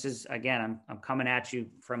 and this is, again, I'm coming at you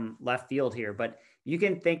from left field here, but you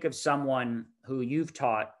can think of someone who you've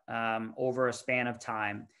taught over a span of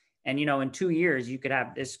time. And, you know, in 2 years, you could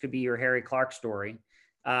have, this could be your Harry Clark story.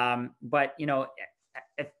 But, you know,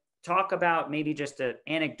 talk about maybe just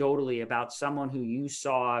anecdotally about someone who you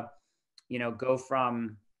saw, you know, go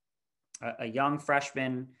from a young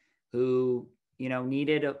freshman who, you know,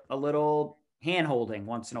 needed a little hand holding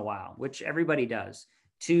once in a while, which everybody does,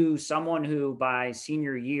 to someone who by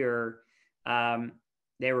senior year,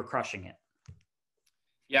 they were crushing it.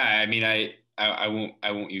 Yeah, I mean, I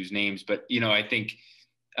won't use names, but, you know, I think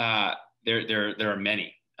there are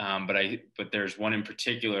many, but there's one in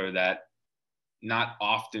particular that not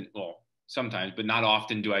often, well, sometimes, but not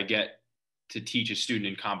often do I get to teach a student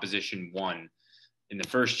in composition 1 in the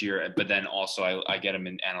first year, but then also I get them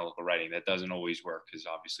in analytical writing. That doesn't always work because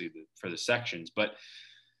obviously for the sections, but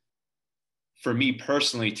for me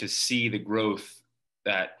personally, to see the growth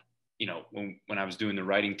that, you know, when I was doing the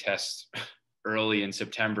writing tests early in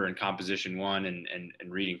September in composition 1 and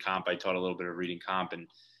reading comp, I taught a little bit of reading comp, and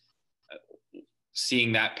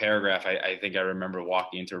seeing that paragraph, I think I remember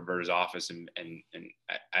walking into Roberta's office and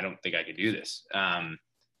I don't think I could do this.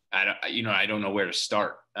 I don't know where to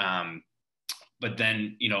start. But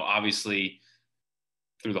then, you know, obviously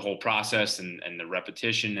through the whole process and the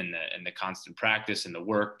repetition and the constant practice and the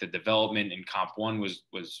work, the development in comp 1 was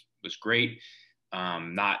great.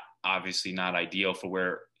 Not ideal for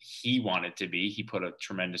where he wanted to be. He put a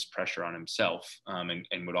tremendous pressure on himself,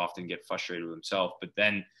 and would often get frustrated with himself. But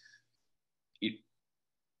then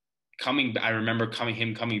I remember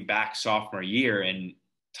him coming back sophomore year and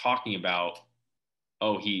talking about,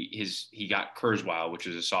 he got Kurzweil, which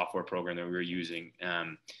is a software program that we were using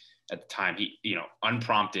at the time. He, you know,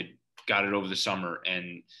 unprompted, got it over the summer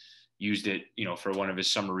and used it, you know, for one of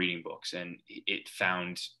his summer reading books. And he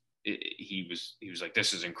was like,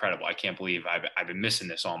 this is incredible. I can't believe I've been missing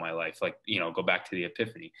this all my life. Like, you know, go back to the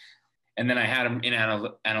epiphany. And then I had him in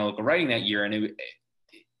analytical writing that year, and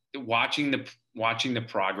watching the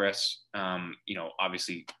progress, you know,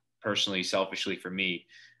 obviously personally, selfishly for me,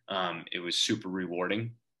 it was super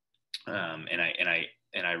rewarding. And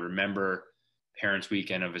I remember parents'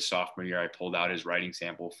 weekend of his sophomore year, I pulled out his writing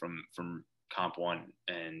sample from comp 1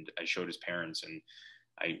 and I showed his parents. And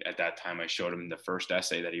at that time I showed him the first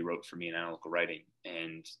essay that he wrote for me in analytical writing.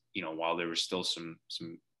 And, you know, while there was still some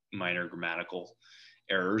minor grammatical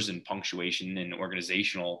errors and punctuation and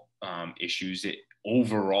organizational issues,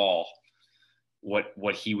 overall,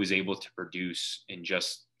 what he was able to produce in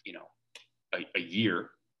just, you know, a year,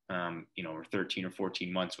 you know, or 13 or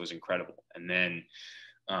 14 months was incredible. And then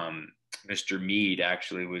Mr. Mead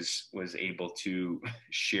actually was able to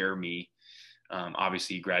share me.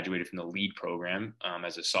 Obviously, he graduated from the lead program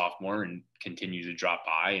as a sophomore and continued to drop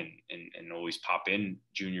by and always pop in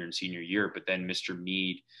junior and senior year. But then Mr.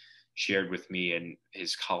 Mead shared with me in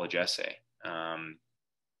his college essay,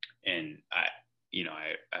 and I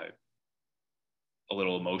a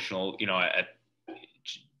little emotional, you know, at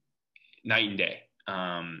night and day.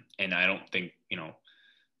 And I don't think, you know,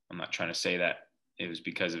 I'm not trying to say that it was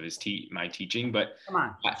because of my teaching, but come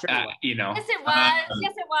on, sure you know, yes, it was.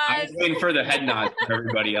 Yes, it was. I was waiting for the head nod from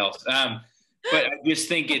everybody else. But I just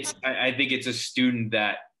think I think it's a student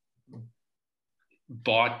that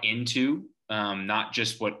bought into not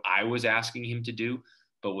just what I was asking him to do,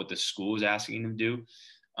 but what the school was asking him to do.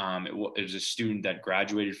 It was a student that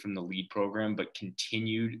graduated from the lead program, but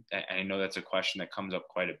continued. And I know that's a question that comes up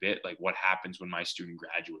quite a bit. Like, what happens when my student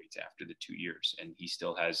graduates after the 2 years? And he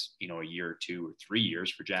still has, you know, a year or 2 or 3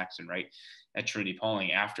 years for Jackson, right, at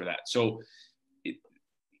Trinity-Pawling after that. So it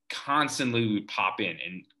constantly would pop in.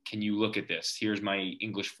 And can you look at this? Here's my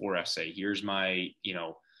English 4 essay. Here's my, you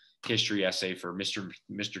know, history essay for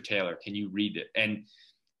Mr. Taylor. Can you read it? And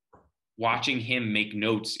watching him make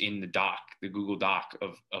notes in the Google Doc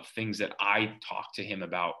of things that I talked to him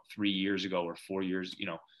about 3 years ago or 4 years, you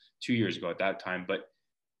know, 2 years ago at that time. But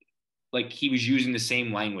like he was using the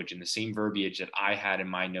same language and the same verbiage that I had in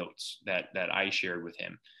my notes that I shared with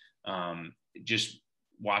him. Just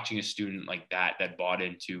watching a student like that bought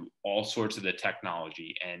into all sorts of the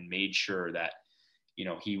technology and made sure that, you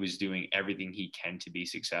know, he was doing everything he can to be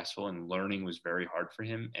successful, and learning was very hard for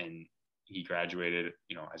him. And he graduated,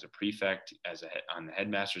 you know, as a prefect, on the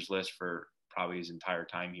headmaster's list for probably his entire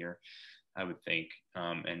time here, I would think,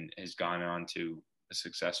 and has gone on to a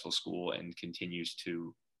successful school and continues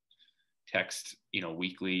to text, you know,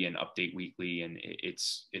 weekly and update weekly. And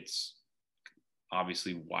it's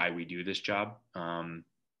obviously why we do this job.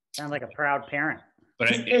 Sounds like a proud parent.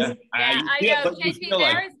 But you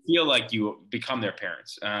feel like you become their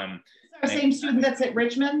parents. Our same student that's at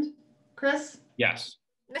Richmond, Chris? Yes.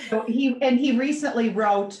 So he recently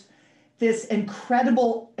wrote this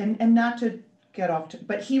incredible, and not to get off,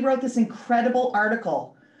 but he wrote this incredible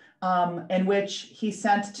article in which he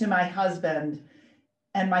sent to my husband.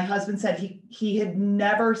 And my husband said he had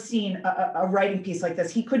never seen a writing piece like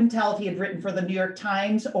this. He couldn't tell if he had written for the New York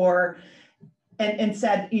Times and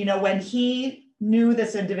said, you know, when he knew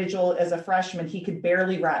this individual as a freshman, he could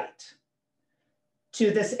barely write, to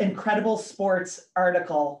this incredible sports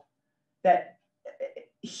article that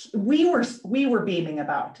we were beaming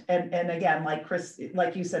about. And again, like Chris,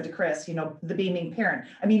 like you said to Chris, you know, the beaming parent.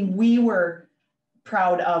 I mean, we were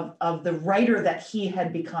proud of the writer that he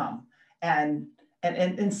had become, and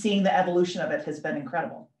seeing the evolution of it has been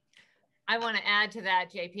incredible. I want to add to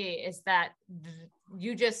that, JP, is that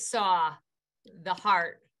you just saw the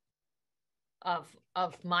heart of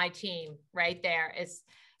my team right there.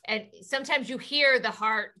 And sometimes you hear the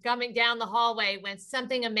heart coming down the hallway when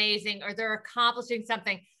something amazing or they're accomplishing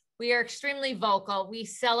something. We are extremely vocal. We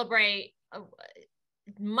celebrate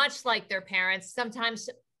much like their parents, sometimes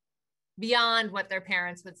beyond what their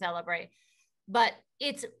parents would celebrate. But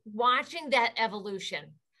it's watching that evolution,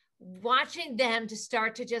 watching them to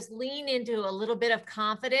start to just lean into a little bit of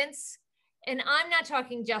confidence. And I'm not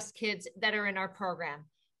talking just kids that are in our program,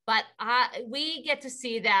 but we get to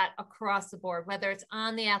see that across the board, whether it's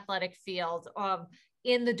on the athletic field,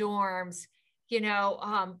 in the dorms, you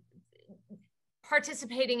know,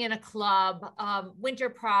 participating in a club, winter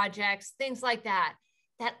projects, things like that.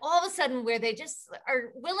 That all of a sudden where they just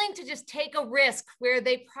are willing to just take a risk where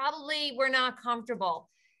they probably were not comfortable,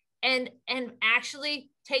 and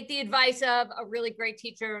actually take the advice of a really great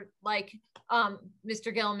teacher like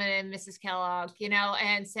Mr. Gilman and Mrs. Kellogg, you know,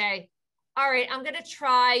 and say, all right, I'm going to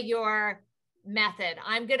try your method.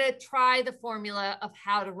 I'm going to try the formula of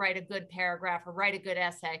how to write a good paragraph or write a good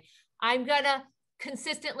essay. I'm going to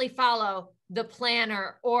consistently follow the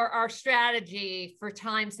planner or our strategy for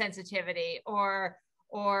time sensitivity or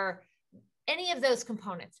any of those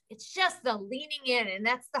components. It's just the leaning in. And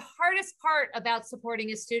that's the hardest part about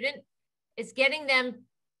supporting a student, is getting them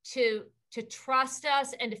to trust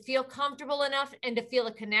us and to feel comfortable enough and to feel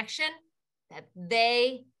a connection that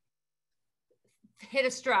they hit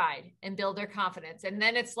a stride and build their confidence. And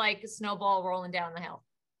then it's like a snowball rolling down the hill.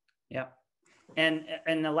 Yep. And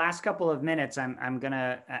in the last couple of minutes, I'm going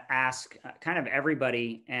to ask kind of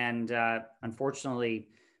everybody. And unfortunately,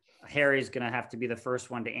 Harry's going to have to be the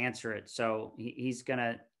first one to answer it. So he's going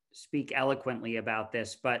to speak eloquently about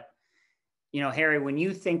this. But, you know, Harry, when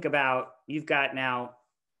you think about, you've got now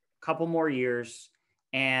a couple more years,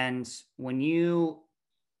 and when you,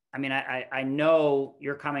 I mean, I know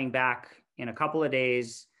you're coming back in a couple of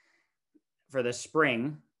days for the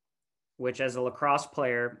spring, which as a lacrosse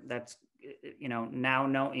player, that's, you know,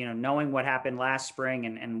 knowing what happened last spring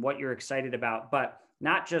and what you're excited about, but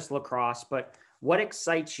not just lacrosse, but what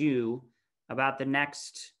excites you about the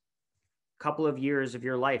next couple of years of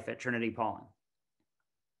your life at Trinity-Pawling?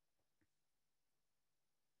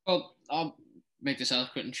 Well, I'll make this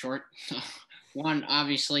eloquent and short. One,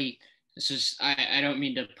 obviously, this is, I don't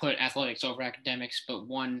mean to put athletics over academics, but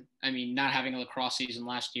one, I mean, not having a lacrosse season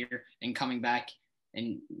last year and coming back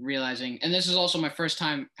and realizing, and this is also my first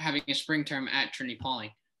time having a spring term at Trinity-Pawling.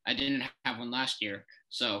 I didn't have one last year.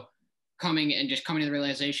 So coming to the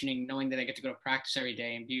realization and knowing that I get to go to practice every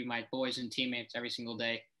day and view my boys and teammates every single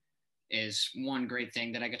day is one great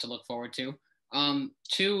thing that I get to look forward to.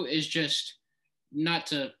 Two is just not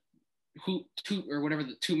to toot or whatever,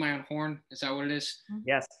 toot my own horn. Is that what it is?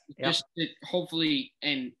 Yes. Yep. Just hopefully,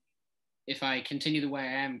 and if I continue the way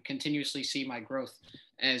I am, continuously see my growth,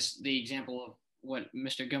 as the example of what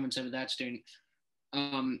Mr. Gilman said with that student.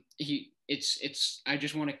 I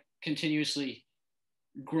just want to continuously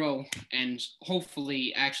grow and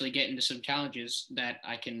hopefully actually get into some challenges that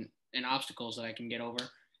I can, and obstacles that I can get over.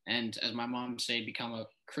 And as my mom say, become a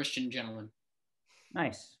Christian gentleman.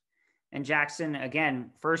 Nice. And Jackson, again,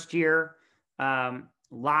 first year,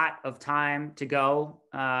 lot of time to go.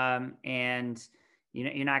 And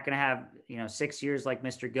you're not going to have, 6 years like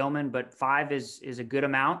Mr. Gilman, but 5 is a good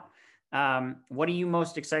amount. What are you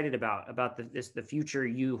most excited about the future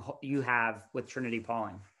you have with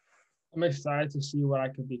Trinity-Pawling? I'm excited to see what I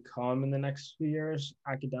could become in the next few years,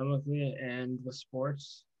 academically and with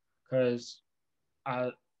sports, because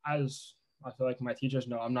as I feel like my teachers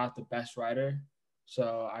know, I'm not the best writer,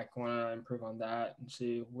 so I want to improve on that and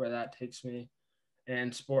see where that takes me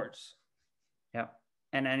in sports. Yeah.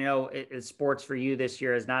 And I know sports for you this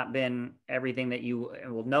year has not been everything that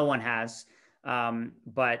no one has.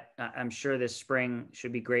 But I'm sure this spring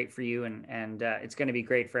should be great for you, and it's going to be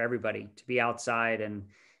great for everybody to be outside and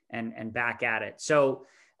back at it. So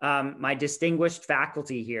my distinguished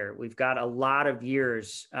faculty here, we've got a lot of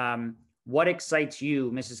years. What excites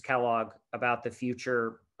you, Mrs. Kellogg, about the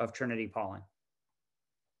future of Trinity-Pawling?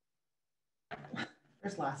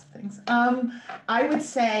 There's lots of things. I would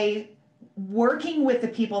say working with the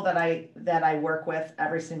people that I work with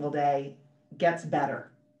every single day gets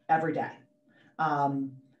better every day. I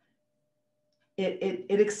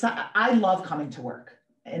love coming to work,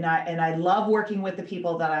 and I love working with the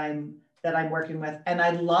people that I'm working with, and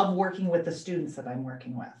I love working with the students that I'm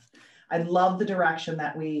working with. I love the direction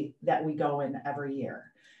that we go in every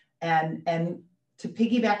year. And to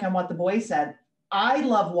piggyback on what the boy said, I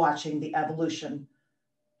love watching the evolution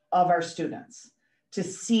of our students, to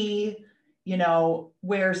see,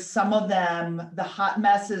 where some of them, the hot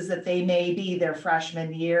messes that they may be their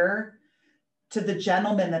freshman year, to the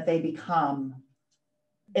gentlemen that they become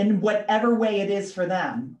in whatever way it is for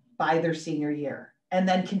them by their senior year, and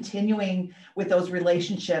then continuing with those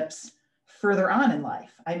relationships further on in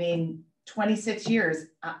life. I mean, 26 years,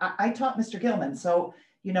 I taught Mr. Gilman. So,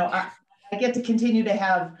 I get to continue to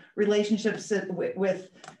have relationships with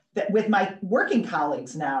my working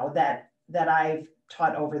colleagues now that I've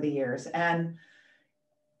taught over the years. And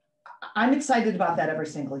I'm excited about that every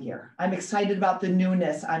single year. I'm excited about the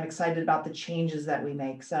newness. I'm excited about the changes that we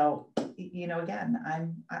make. So, again,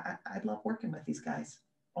 I love working with these guys,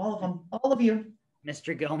 all of them, all of you.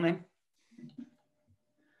 Mr. Gilman?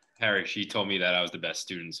 Harry, she told me that I was the best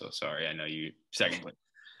student, so sorry. I know you second place.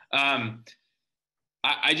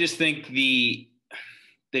 I just think the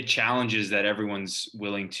challenges that everyone's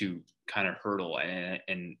willing to kind of hurdle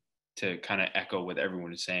and to kind of echo what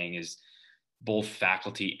everyone is saying is both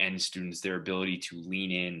faculty and students, their ability to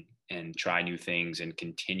lean in and try new things and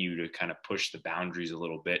continue to kind of push the boundaries a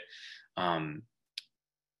little bit.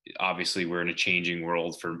 Obviously, we're in a changing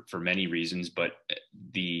world for many reasons, but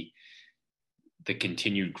the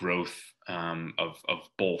continued growth of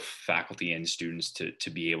both faculty and students to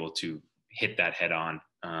be able to hit that head on,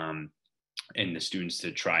 and the students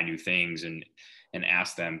to try new things and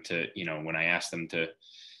ask them to, when I ask them to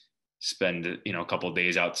spend, a couple of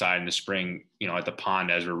days outside in the spring, at the pond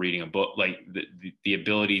as we're reading a book, like the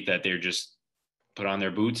ability that they're just put on their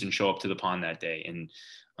boots and show up to the pond that day. And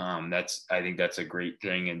I think that's a great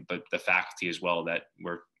thing. But the faculty as well, that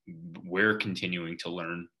we're continuing to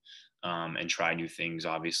learn and try new things,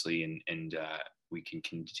 obviously, and we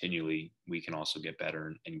can also get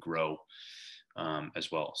better and grow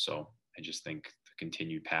as well. So I just think the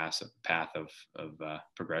continued path of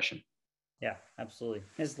progression. Yeah, absolutely.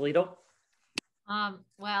 Ms. Liedl?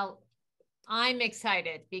 Well, I'm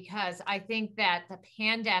excited because I think that the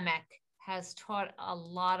pandemic has taught a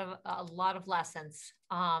lot of lessons.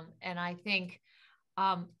 And I think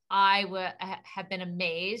I have been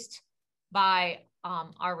amazed by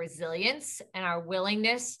our resilience and our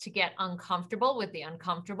willingness to get uncomfortable with the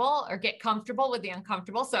uncomfortable, or get comfortable with the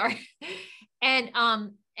uncomfortable, sorry. And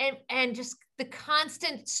just the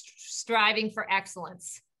constant striving for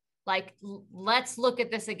excellence. Like, let's look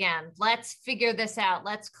at this again. Let's figure this out.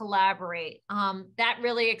 Let's collaborate. That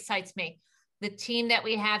really excites me. The team that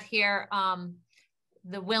we have here,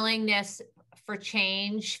 the willingness for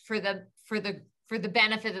change, for the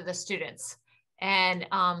benefit of the students, and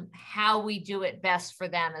how we do it best for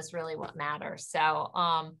them is really what matters. So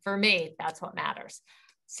for me, that's what matters.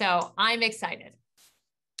 So I'm excited.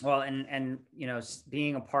 Well, and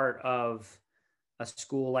being a part of a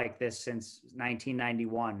school like this since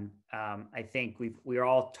 1991, I think we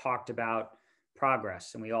all talked about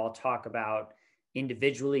progress, and we all talk about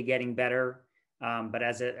individually getting better. But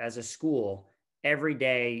as a school, every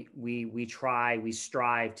day we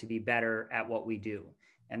strive to be better at what we do.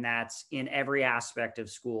 And that's in every aspect of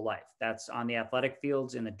school life. That's on the athletic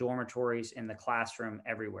fields, in the dormitories, in the classroom,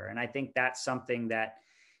 everywhere. And I think that's something that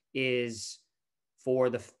is for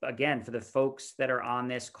the folks that are on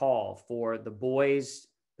this call, for the boys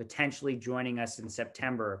potentially joining us in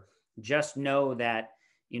September, just know that,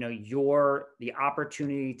 the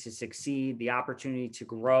opportunity to succeed, the opportunity to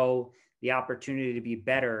grow, the opportunity to be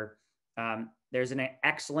better, there's an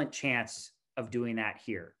excellent chance of doing that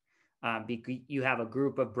here. Because you have a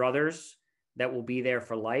group of brothers that will be there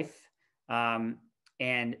for life.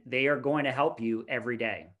 And they are going to help you every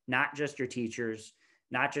day, not just your teachers,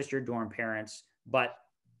 not just your dorm parents, but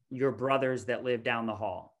your brothers that live down the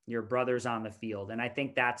hall, your brothers on the field. And I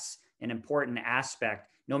think that's an important aspect.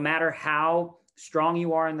 No matter how strong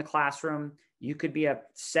you are in the classroom, you could be a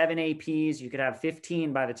 7 APs, you could have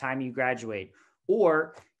 15 by the time you graduate,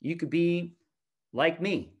 or you could be like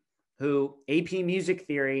me, who AP Music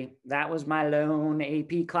Theory, that was my lone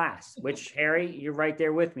AP class, which Harry, you're right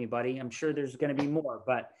there with me, buddy. I'm sure there's going to be more,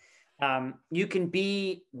 but you can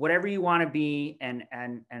be whatever you want to be and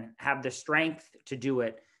have the strength to do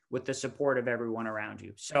it with the support of everyone around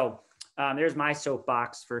you. So there's my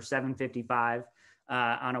soapbox for 7:55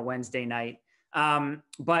 on a Wednesday night.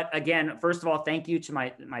 But again, first of all, thank you to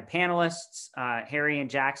my panelists, Harry and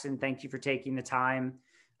Jackson. Thank you for taking the time.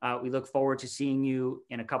 We look forward to seeing you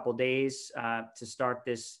in a couple days to start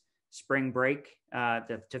this spring break,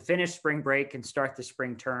 to finish spring break and start the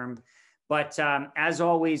spring term. But as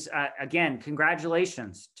always, again,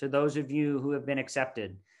 congratulations to those of you who have been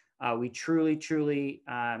accepted. We truly, truly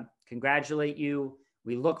congratulate you.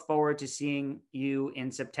 We look forward to seeing you in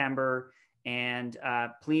September. And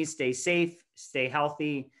please stay safe, stay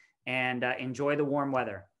healthy, and enjoy the warm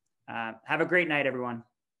weather. Have a great night, everyone.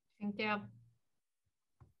 Thank you.